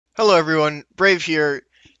Hello everyone, Brave here.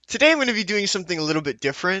 Today I'm going to be doing something a little bit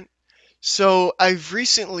different. So I've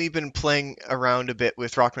recently been playing around a bit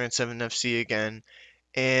with Rockman 7FC again,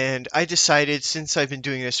 and I decided since I've been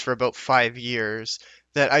doing this for about 5 years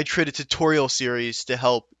that I'd create a tutorial series to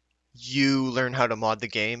help you learn how to mod the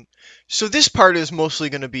game. So this part is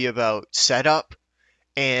mostly going to be about setup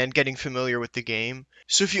and getting familiar with the game.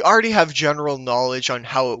 So if you already have general knowledge on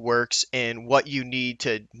how it works and what you need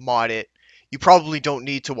to mod it, you probably don't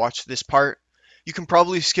need to watch this part. You can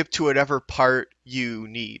probably skip to whatever part you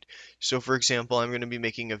need. So for example, I'm going to be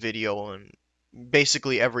making a video on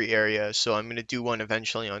basically every area. So I'm going to do one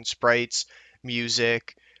eventually on sprites,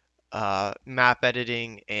 music, map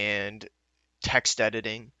editing, and text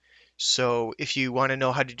editing. So if you want to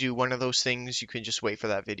know how to do one of those things, you can just wait for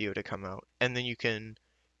that video to come out, and then you can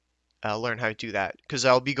learn how to do that because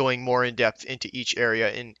I'll be going more in depth into each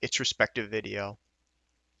area in its respective video.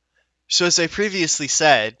 So as I previously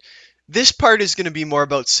said, this part is going to be more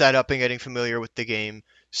about setup and getting familiar with the game.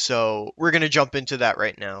 So we're going to jump into that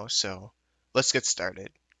right now. So let's get started.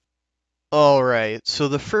 All right, so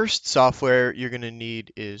the first software you're going to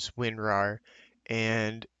need is WinRAR,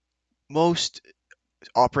 and most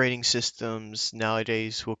operating systems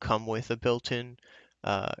nowadays will come with a built-in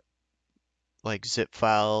uh, like zip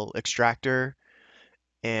file extractor,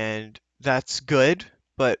 and that's good.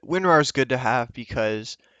 But WinRAR is good to have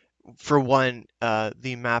because, for one,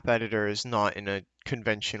 the map editor is not in a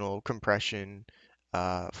conventional compression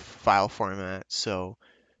file format, so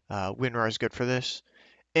WinRAR is good for this.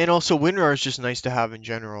 And also, WinRAR is just nice to have in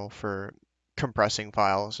general for compressing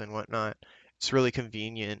files and whatnot. It's really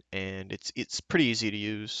convenient and it's pretty easy to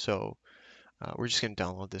use. So we're just gonna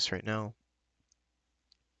download this right now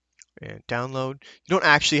and download. You don't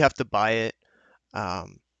actually have to buy it.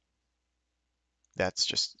 Um, That's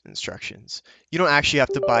just instructions. You don't actually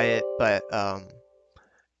have to buy it, but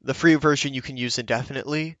the free version you can use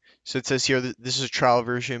indefinitely. So it says here that this is a trial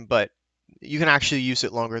version, but you can actually use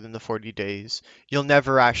it longer than the 40 days. You'll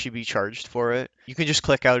never actually be charged for it. You can just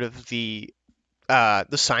click out of the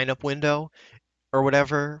sign up window or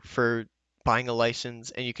whatever for buying a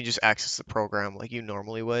license, and you can just access the program like you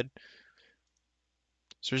normally would.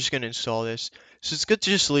 So we're just going to install this. So it's good to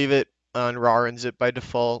just leave it on RAR and zip by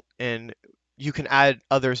default, and you can add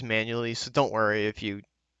others manually, so don't worry if you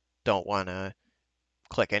don't want to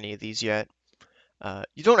click any of these yet.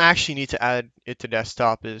 You don't actually need to add it to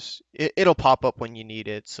desktop, it'll pop up when you need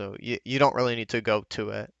it, so you don't really need to go to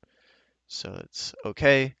it. So it's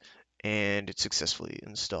okay, and it's successfully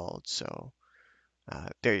installed. So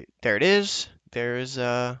there it is. There's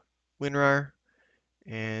WinRAR,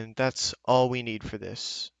 and that's all we need for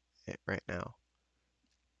this right now.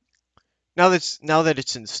 Now that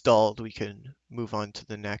it's installed, we can move on to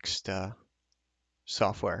the next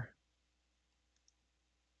software.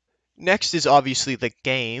 Next is obviously the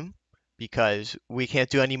game, because we can't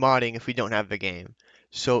do any modding if we don't have the game.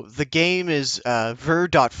 So the game is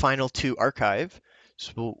ver.final2 archive.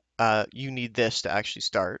 So you need this to actually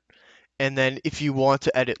start. And then if you want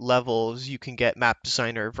to edit levels, you can get Map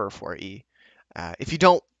Designer ver4e. If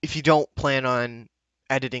you don't plan on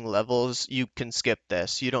editing levels, you can skip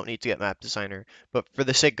this. You don't need to get Map Designer. But for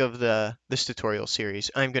the sake of this tutorial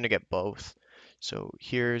series, I'm going to get both. So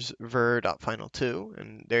here's ver.final2,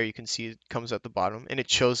 and there you can see it comes at the bottom, and it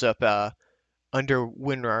shows up under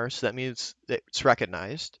WinRAR, so that means that it's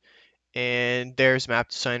recognized. And there's Map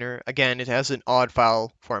Designer. Again, it has an odd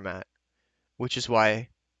file format, which is why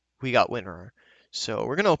we got WinRAR. So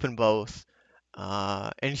we're going to open both.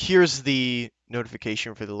 And here's the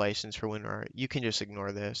notification for the license for WinRAR. You can just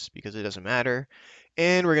ignore this because it doesn't matter.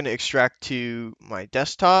 And we're going to extract to my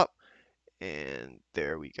desktop. And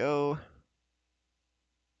there we go.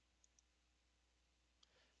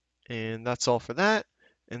 And that's all for that.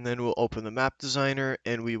 And then we'll open the map designer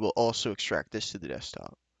and we will also extract this to the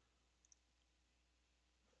desktop.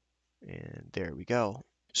 And there we go.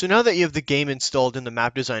 So now that you have the game installed and the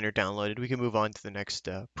map designer downloaded, we can move on to the next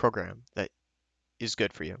program that is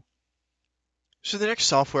good for you. So the next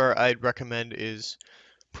software I'd recommend is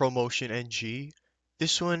PromotionNG.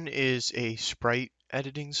 This one is a sprite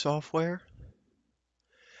editing software,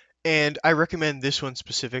 and I recommend this one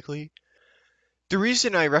specifically. The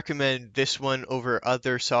reason I recommend this one over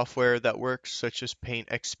other software that works, such as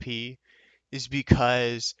PaintXP, is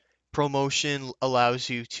because Promotion allows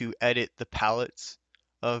you to edit the palettes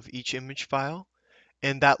of each image file,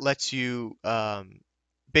 and that lets you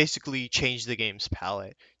basically change the game's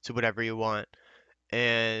palette to whatever you want.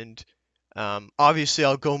 And obviously,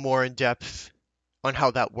 I'll go more in depth on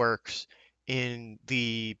how that works in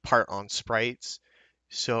the part on sprites.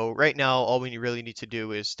 So right now, all we really need to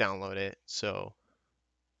do is download it. So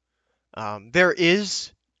There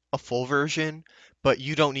is a full version, but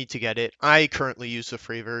you don't need to get it. I currently use the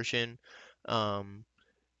free version. Um,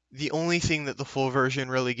 the only thing that the full version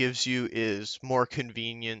really gives you is more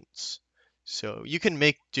convenience. So you can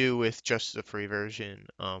make do with just the free version.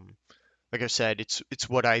 Like I said, it's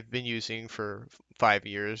what I've been using for 5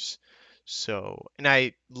 years. So, and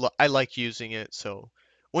I like using it. So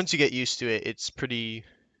once you get used to it, it's pretty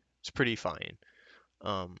fine.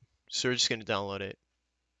 Um, so we're just gonna download it,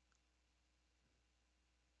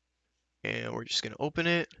 and we're just gonna open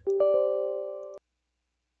it,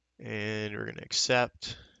 and we're gonna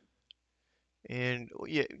accept, and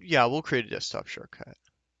yeah, we'll create a desktop shortcut,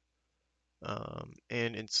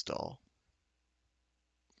 and install.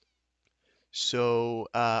 So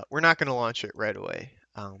we're not gonna launch it right away.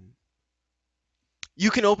 You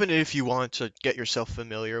can open it if you want to get yourself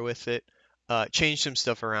familiar with it, change some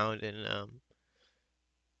stuff around, and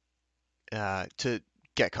to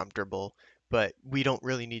get comfortable. But we don't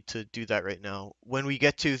really need to do that right now. When we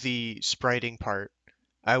get to the spriting part,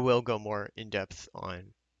 I will go more in depth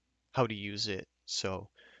on how to use it. So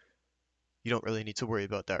you don't really need to worry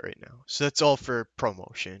about that right now. So that's all for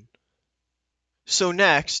promotion. So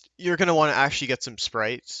next, you're going to want to actually get some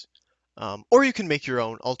sprites, or you can make your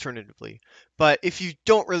own alternatively. But if you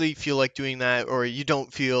don't really feel like doing that, or you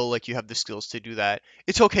don't feel like you have the skills to do that,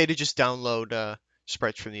 it's okay to just download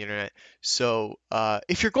sprites from the internet. So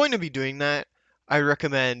if you're going to be doing that, I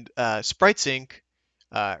recommend Sprites Inc.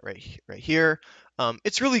 Right here.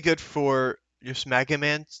 It's really good for just Mega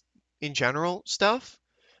Man in general stuff,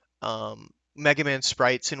 Mega Man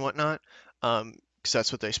sprites and whatnot, because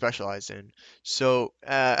that's what they specialize in. So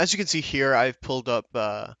as you can see here, I've pulled up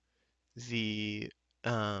the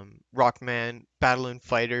Rockman Battle and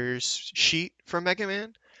Fighters sheet from Mega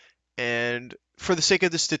Man, and for the sake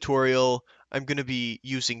of this tutorial, I'm going to be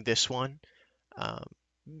using this one, um,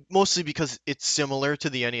 mostly because it's similar to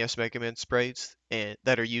the NES Mega Man sprites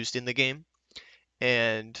that are used in the game,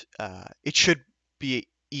 and it should be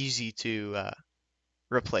easy to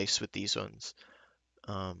replace with these ones.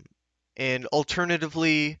 Um, and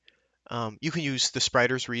alternatively, you can use the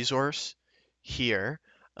Spriter's resource here.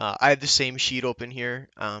 I have the same sheet open here.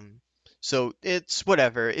 So it's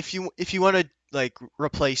whatever. If you want to like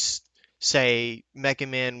replace, say, Mega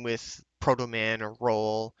Man with Proto Man or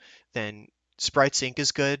Roll, then Sprite Sync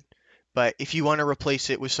is good. But if you want to replace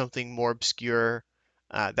it with something more obscure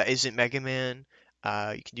that isn't Mega Man,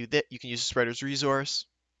 you can do that. You can use the Spriter's resource.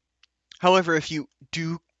 However, if you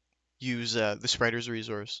do use the Spriter's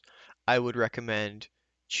resource, I would recommend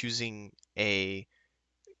choosing a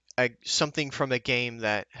something from a game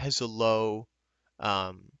that has a low,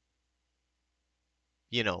 um,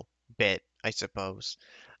 you know, bit, I suppose.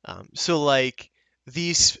 So like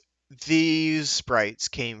these these sprites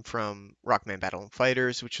came from Rockman Battle and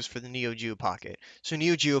Fighters, which was for the Neo Geo Pocket. So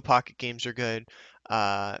Neo Geo Pocket games are good.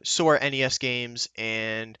 So are NES games,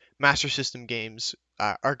 and Master System games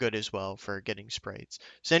are good as well for getting sprites.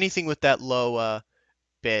 So anything with that low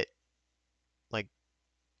bit, like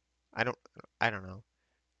I don't I don't know.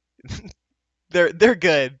 They're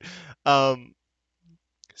good. Um,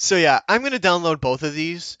 so yeah, I'm gonna download both of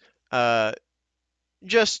these, uh,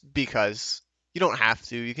 just because you don't have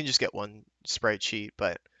to. You can just get one sprite sheet,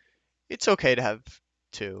 but it's okay to have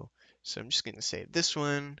two. So I'm just gonna save this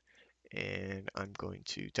one, and I'm going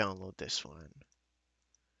to download this one.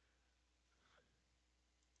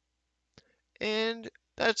 And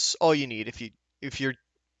that's all you need. If you're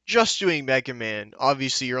just doing Mega Man,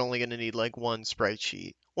 obviously you're only gonna need like one sprite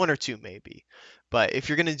sheet, one or two maybe. But if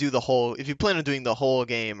you're gonna do if you plan on doing the whole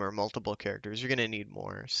game or multiple characters, you're gonna need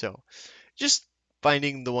more. So just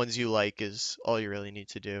finding the ones you like is all you really need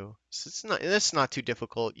to do. So that's not too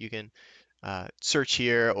difficult. You can search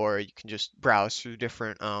here, or you can just browse through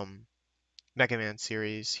different Mega Man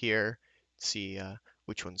series here, see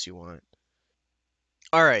which ones you want.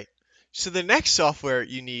 All right. So the next software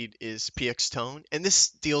you need is PxTone, and this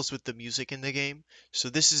deals with the music in the game. So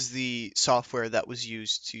this is the software that was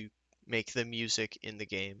used to make the music in the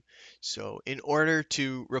game. So in order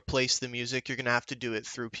to replace the music, you're going to have to do it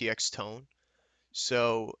through PxTone.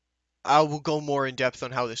 So I will go more in depth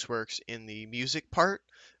on how this works in the music part.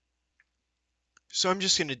 So I'm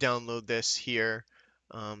just going to download this here.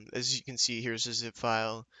 As you can see, here's a zip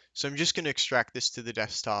file. So I'm just going to extract this to the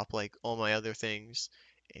desktop like all my other things.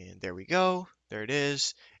 And there we go. There it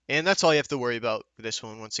is. And that's all you have to worry about for this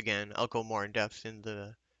one. Once again, I'll go more in depth in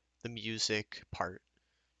the music part.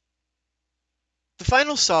 The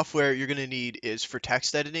final software you're going to need is for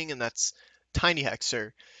text editing, and that's Tiny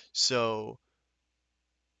Hexer. So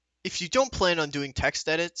if you don't plan on doing text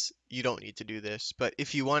edits, you don't need to do this. But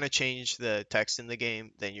if you want to change the text in the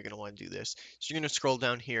game, then you're going to want to do this. So you're going to scroll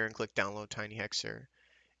down here and click Download Tiny Hexer.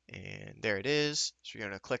 And there it is. So you're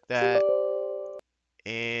going to click that.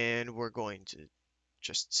 And we're going to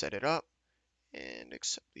just set it up and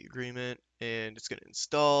accept the agreement. And it's going to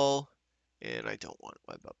install. And I don't want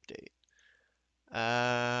web update.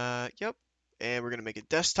 Yep. And we're going to make a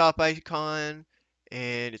desktop icon.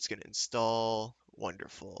 And it's going to install.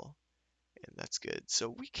 Wonderful. And that's good. So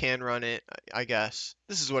we can run it, I guess.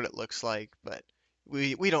 This is what it looks like, but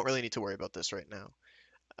we don't really need to worry about this right now.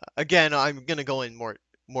 Again, I'm going to go in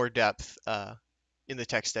more depth in the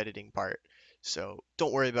text editing part. So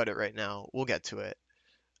don't worry about it right now. We'll get to it.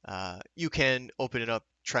 You can open it up,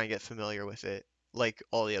 try and get familiar with it like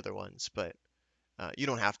all the other ones, but you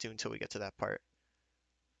don't have to until we get to that part.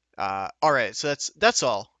 All right, so that's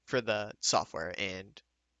all for the software and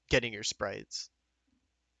getting your sprites.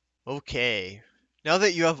 Okay, now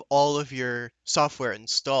that you have all of your software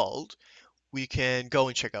installed, we can go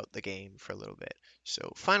and check out the game for a little bit.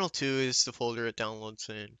 So Final 2 is the folder it downloads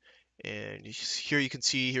in, and here you can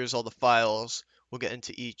see here's all the files. We'll get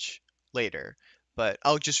into each later, but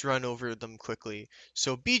I'll just run over them quickly.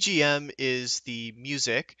 So BGM is the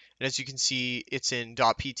music, and as you can see, it's in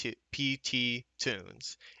 .pt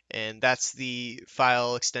and that's the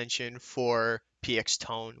file extension for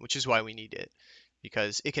PxTone, which is why we need it,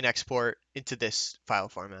 because it can export into this file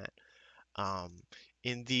format. Um,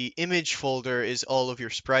 in the image folder is all of your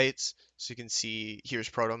sprites. So you can see here's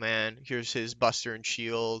Proto Man, here's his Buster and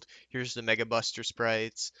Shield, here's the Mega Buster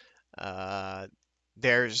sprites, uh,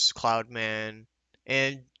 there's Cloudman,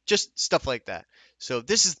 and just stuff like that. So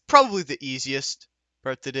this is probably the easiest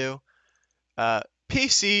part to do.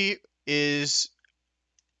 PC is,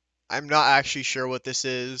 I'm not actually sure what this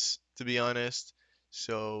is, to be honest.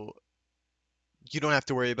 So you don't have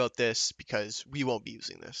to worry about this because we won't be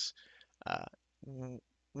using this. Uh,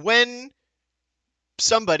 when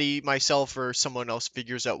somebody, myself or someone else,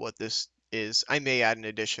 figures out what this is, I may add an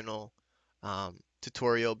additional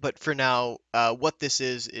tutorial. But for now, what this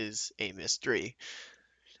is a mystery.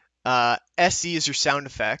 SE is your sound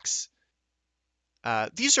effects.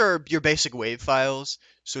 These are your basic wave files.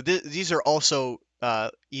 So these are also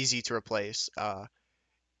easy to replace.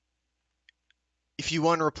 If you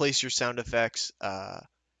want to replace your sound effects,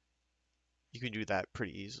 you can do that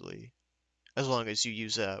pretty easily, as long as you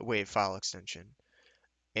use a wave file extension.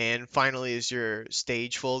 And finally is your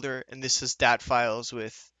stage folder, and this is DAT files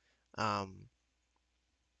with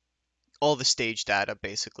all the stage data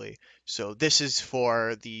basically. So this is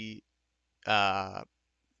for the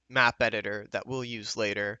map editor that we'll use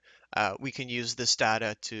later. We can use this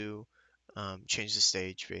data to change the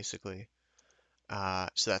stage basically.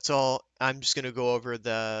 So that's all. I'm just going to go over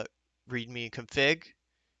the readme config,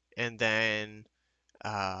 and then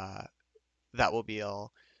that will be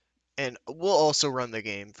all. And we'll also run the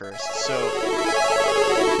game first. So,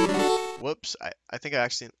 whoops, I think I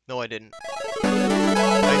actually, no I didn't.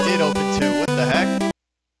 I did open 2, what the heck?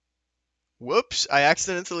 Whoops, I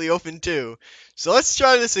accidentally opened 2. So let's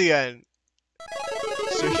try this again.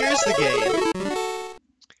 So here's the game.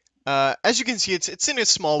 As you can see, it's in a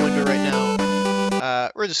small window right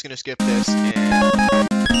now. We're just gonna skip this, and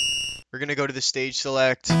we're gonna go to the stage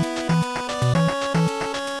select.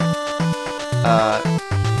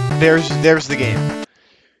 There's the game.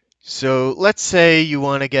 So let's say you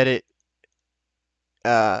want to get it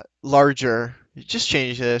larger. You just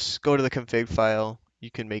change this, go to the config file.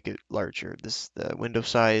 You can make it larger, the window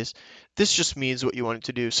size. This just means what you want it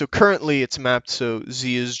to do. So currently it's mapped so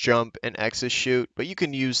Z is jump and X is shoot, but you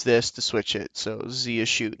can use this to switch it. So Z is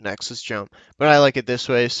shoot and X is jump. But I like it this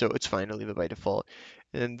way, so it's fine to leave it by default.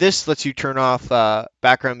 And this lets you turn off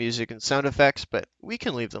background music and sound effects, but we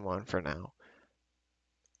can leave them on for now.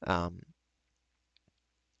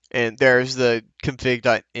 And there's the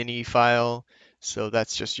config.ini file. So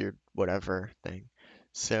that's just your whatever thing.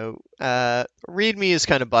 So readme is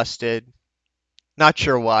kind of busted. Not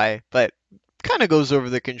sure why, but kind of goes over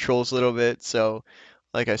the controls a little bit. So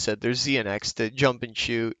like I said, there's Z and X to jump and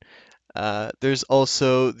shoot. There's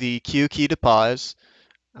also the Q key to pause,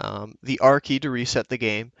 the R key to reset the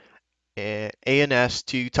game, A and S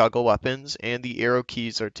to toggle weapons, and the arrow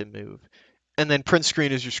keys are to move. And then print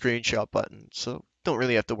screen is your screenshot button. So don't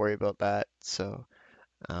really have to worry about that. So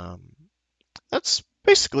that's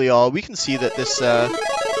basically all. We can see that this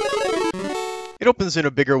it opens in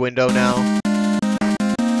a bigger window now.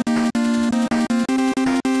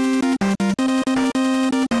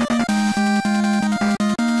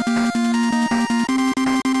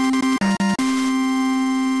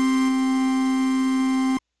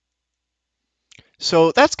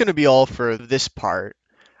 So that's going to be all for this part.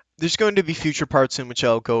 There's going to be future parts in which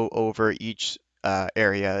I'll go over each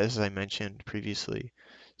area, as I mentioned previously.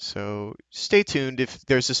 So stay tuned if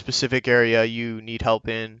there's a specific area you need help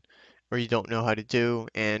in or you don't know how to do,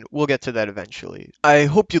 and we'll get to that eventually. I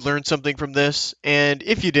hope you learned something from this, and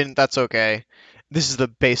if you didn't, that's okay. This is the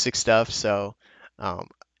basic stuff, so um,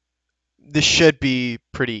 this should be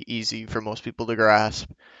pretty easy for most people to grasp.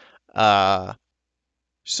 Uh,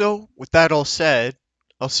 so, with that all said,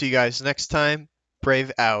 I'll see you guys next time.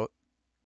 Brave out.